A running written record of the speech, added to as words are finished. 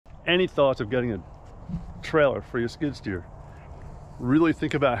Any thoughts of getting a trailer for your skid steer? Really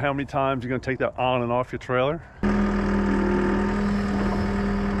think about how many times you're going to take that on and off your trailer.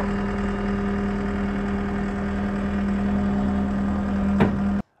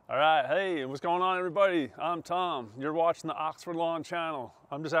 Alright, hey, what's going on everybody? I'm Tom. You're watching the Oxford Lawn channel.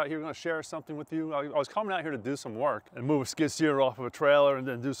 I'm just out here going to share something with you. I was coming out here to do some work and move a skid steer off of a trailer and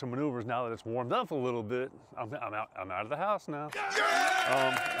then do some maneuvers. Now that it's warmed up a little bit, I'm out of the house now.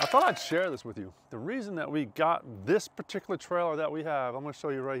 I thought I'd share this with you. The reason that we got this particular trailer that we have, I'm going to show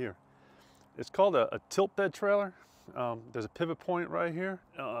you right here. It's called a tilt bed trailer. There's a pivot point right here,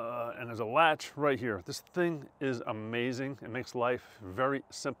 and there's a latch right here. This thing is amazing. It makes life very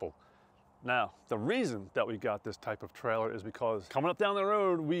simple. Now, the reason that we got this type of trailer is because coming up down the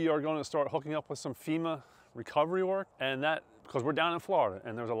road, we are going to start hooking up with some FEMA recovery work, and that because we're down in Florida,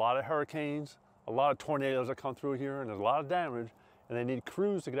 and there's a lot of hurricanes, a lot of tornadoes that come through here, and there's a lot of damage, and they need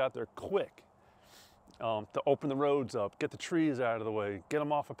crews to get out there quick to open the roads up, get the trees out of the way, get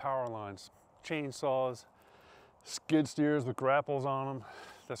them off of power lines, chainsaws, skid steers with grapples on them.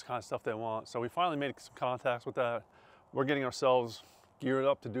 That's the kind of stuff they want. So we finally made some contacts with that. We're getting ourselves geared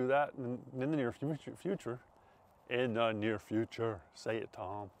up to do that in the near future. In the near future, say it,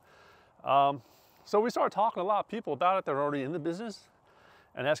 Tom. So we started talking to a lot of people about it. They're already in the business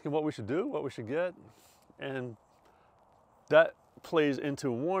and asking what we should do, what we should get. And that plays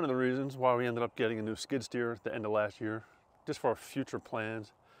into one of the reasons why we ended up getting a new skid steer at the end of last year, just for our future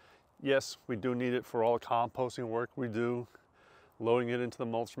plans. Yes, we do need it for all the composting work we do, loading it into the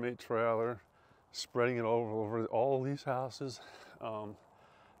Mulchmate trailer, spreading it over all these houses.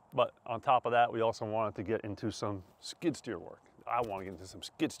 But on top of that, we also wanted to get into some skid steer work. I want to get into some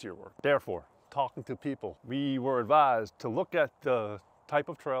skid steer work. Therefore, talking to people, we were advised to look at the type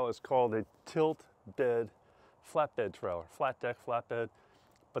of trailer. It's called a tilt bed flatbed trailer, flat deck flatbed,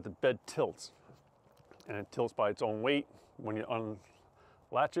 but the bed tilts. And it tilts by its own weight when you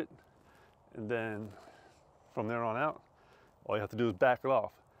unlatch it. And then from there on out, all you have to do is back it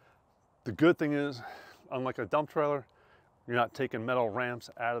off. The good thing is, unlike a dump trailer, you're not taking metal ramps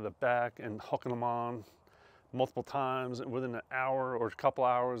out of the back and hooking them on multiple times within an hour or a couple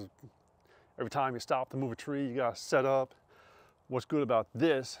hours. Every time you stop to move a tree, you gotta set up. What's good about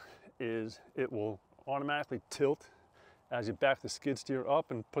this is it will automatically tilt as you back the skid steer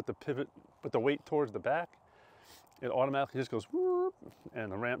up and put the weight towards the back. It automatically just goes whoop,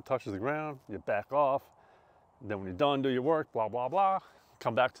 and the ramp touches the ground, you back off. Then when you're done, do your work, blah, blah, blah.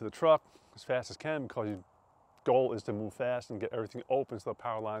 Come back to the truck as fast as can because your goal is to move fast and get everything open so the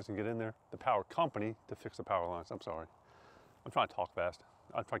power lines can get in there. The power company to fix the power lines, I'm sorry. I'm trying to talk fast.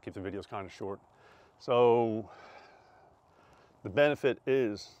 I'm trying to keep the videos kind of short. So the benefit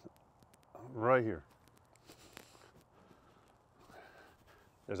is right here.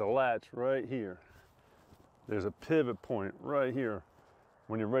 There's a latch right here. There's a pivot point right here.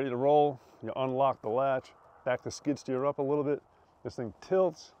 When you're ready to roll, you unlock the latch, back the skid steer up a little bit. This thing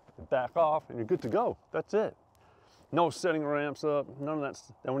tilts, you back off, and you're good to go. That's it. No setting ramps up, none of that.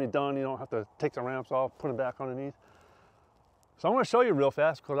 And when you're done, you don't have to take the ramps off, put them back underneath. So I'm gonna show you real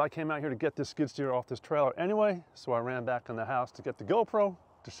fast because I came out here to get this skid steer off this trailer anyway, so I ran back in the house to get the GoPro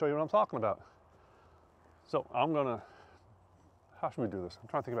to show you what I'm talking about. So how should we do this? I'm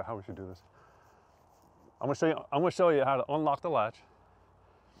trying to think about how we should do this. I'm gonna show you how to unlock the latch.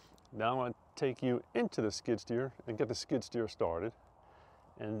 Now I'm gonna take you into the skid steer and get the skid steer started.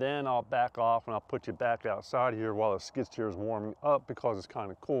 And then I'll back off and I'll put you back outside here while the skid steer is warming up because it's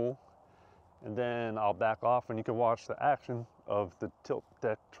kind of cool. And then I'll back off and you can watch the action of the tilt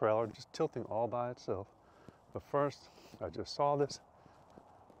deck trailer just tilting all by itself. But first, I just saw this.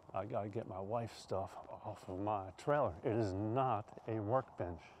 I gotta get my wife's stuff off of my trailer. It is not a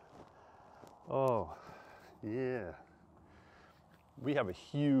workbench. Oh, yeah. We have a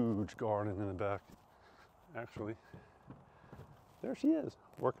huge garden in the back, actually. There she is,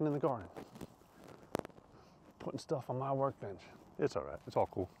 working in the garden. Putting stuff on my workbench. It's all right, it's all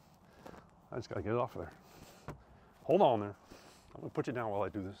cool. I just gotta get it off of there. Hold on there. I'm gonna put you down while I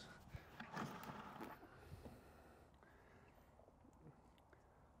do this.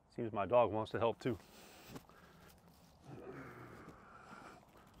 Seems my dog wants to help too.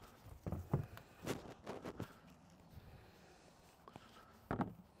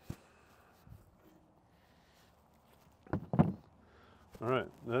 All right,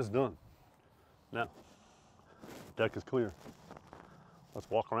 that's done. Now, deck is clear. Let's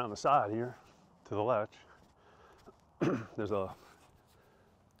walk around the side here to the latch. There's a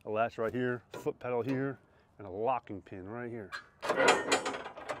latch right here, foot pedal here, and a locking pin right here.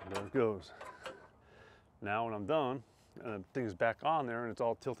 There it goes. Now when I'm done, and the thing's back on there and it's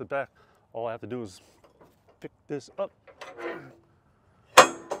all tilted back. All I have to do is pick this up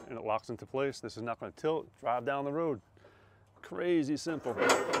and it locks into place. This is not going to tilt, drive down the road. Crazy simple.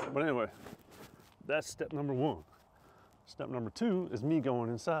 But anyway, that's step number one. Step number two is me going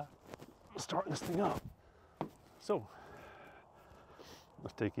inside, starting this thing up. So,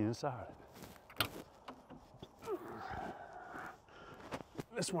 let's take you inside.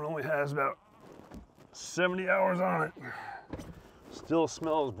 This one only has about 70 hours on it. Still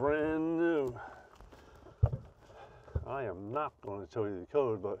smells brand new. I am not going to tell you the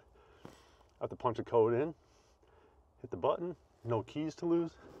code, but I have to punch a code in, hit the button, no keys to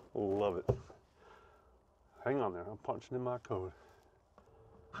lose. Love it. Hang on there, I'm punching in my code.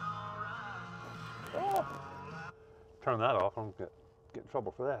 Oh. Turn that off, I'm gonna get in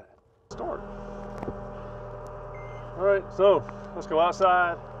trouble for that. Start. All right, so let's go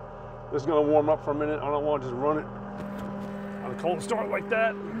outside. This is gonna warm up for a minute. I don't want to just run it on a cold start like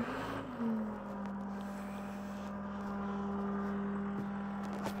that.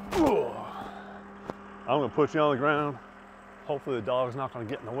 I'm gonna put you on the ground. Hopefully the dog's not gonna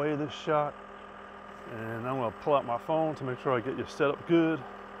get in the way of this shot. And I'm gonna pull out my phone to make sure I get you set up good.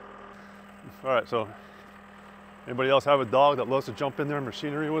 All right, so anybody else have a dog that loves to jump in there in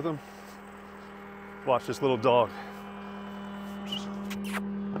machinery with them? Watch this little dog.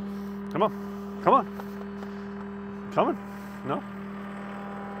 Come on, come on. Coming? No?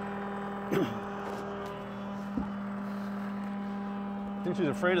 I think she's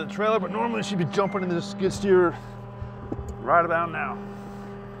afraid of the trailer, but normally she'd be jumping into the skid steer right about now.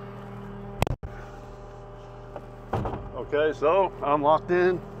 Okay, so I'm locked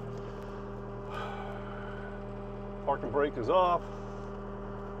in. Parking brake is off.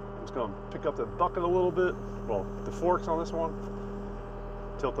 I'm just gonna pick up the bucket a little bit. Well, the forks on this one.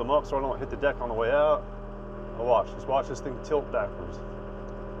 Tilt them up so I don't hit the deck on the way out. Now watch, just watch this thing tilt backwards.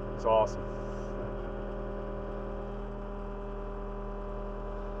 It's awesome.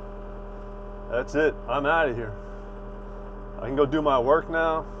 That's it, I'm out of here. I can go do my work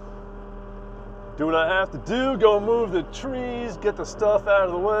now. Do what I have to do, go move the trees, get the stuff out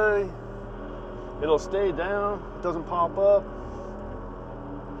of the way. It'll stay down, it doesn't pop up.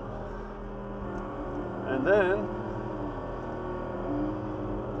 And then,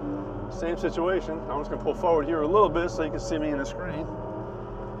 same situation. I'm just gonna pull forward here a little bit so you can see me in the screen.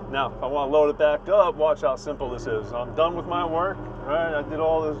 Now, if I wanna load it back up, watch how simple this is. I'm done with my work, right? I did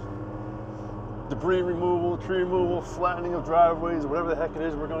all this debris removal, tree removal, flattening of driveways, whatever the heck it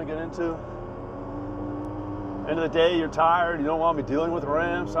is we're gonna get into. End of the day, you're tired, you don't want me dealing with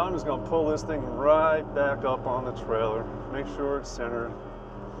ramps. I'm just gonna pull this thing right back up on the trailer. Make sure it's centered.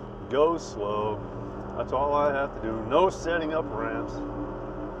 Go slow. That's all I have to do. No setting up ramps.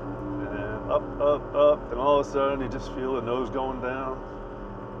 And up, up, up, and all of a sudden you just feel the nose going down.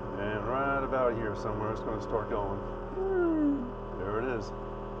 And right about here somewhere it's gonna start going. There it is.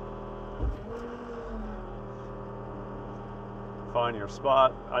 Find your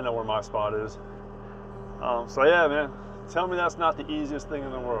spot. I know where my spot is. So yeah, man, tell me that's not the easiest thing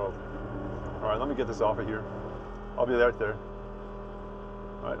in the world. All right, let me get this off of here. I'll be right there.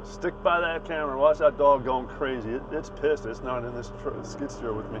 All right, stick by that camera. Watch that dog going crazy. It's pissed. It's not in this skid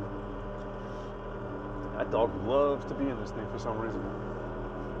steer with me. That dog loves to be in this thing for some reason.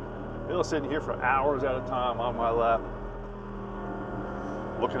 It'll sit in here for hours at a time on my lap,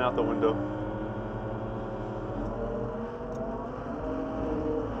 looking out the window.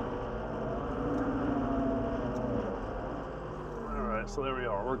 So there we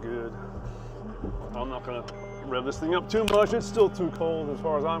are, we're good. I'm not gonna rev this thing up too much. It's still too cold as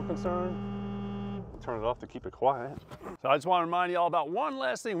far as I'm concerned. Turn it off to keep it quiet. So I just want to remind you all about one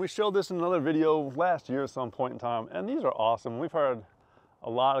last thing. We showed this in another video last year at some point in time, and these are awesome. We've heard a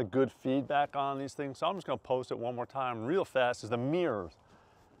lot of good feedback on these things, so I'm just gonna post it one more time real fast. Is the mirrors,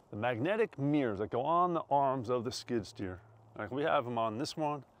 the magnetic mirrors that go on the arms of the skid steer. Like we have them on this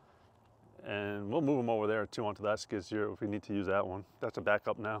one, and we'll move them over there too onto that skid steer if we need to use that one. That's a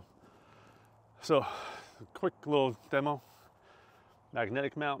backup now. So, quick little demo.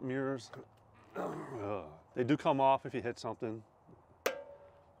 Magnetic mount mirrors. They do come off if you hit something.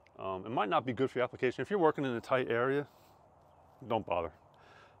 It might not be good for your application. If you're working in a tight area, don't bother.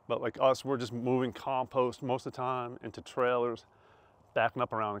 But like us, we're just moving compost most of the time into trailers, backing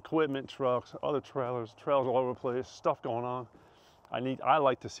up around equipment, trucks, other trailers all over the place, stuff going on. I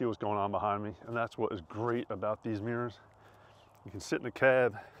like to see what's going on behind me, and that's what is great about these mirrors. You can sit in the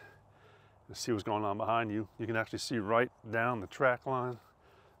cab and see what's going on behind you. You can actually see right down the track line.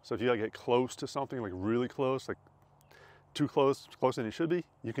 So if you gotta get close to something, like really close, like too close, closer than you should be,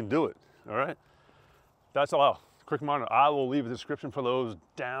 you can do it, all right? That's all. quick reminder, I will leave a description for those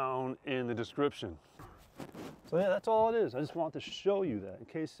down in the description. So yeah, that's all it is. I just wanted to show you that in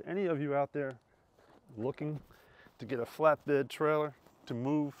case any of you out there looking to get a flatbed trailer to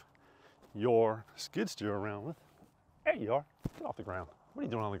move your skid steer around with. There you are, get off the ground. What are you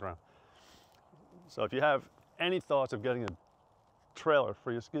doing on the ground? So if you have any thoughts of getting a trailer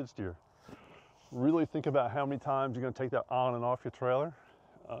for your skid steer, really think about how many times you're going to take that on and off your trailer.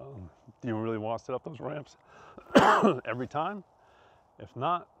 Do you really want to set up those ramps every time? If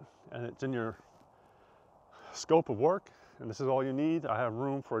not, and it's in your scope of work, and this is all you need, I have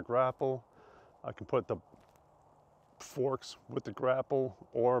room for a grapple. I can put the forks with the grapple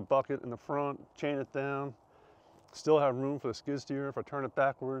or a bucket in the front, chain it down. Still have room for the skid steer. If I turn it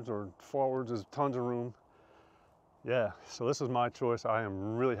backwards or forwards, there's tons of room. Yeah, so this is my choice. I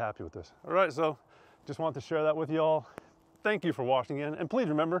am really happy with this. All right, so just wanted to share that with y'all. Thank you for watching in, and please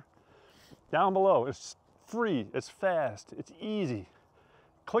remember, down below, it's free, it's fast, it's easy.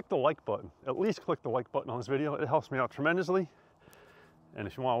 Click the like button. At least click the like button on this video. It helps me out tremendously. And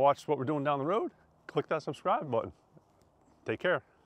if you want to watch what we're doing down the road, click that subscribe button. Take care.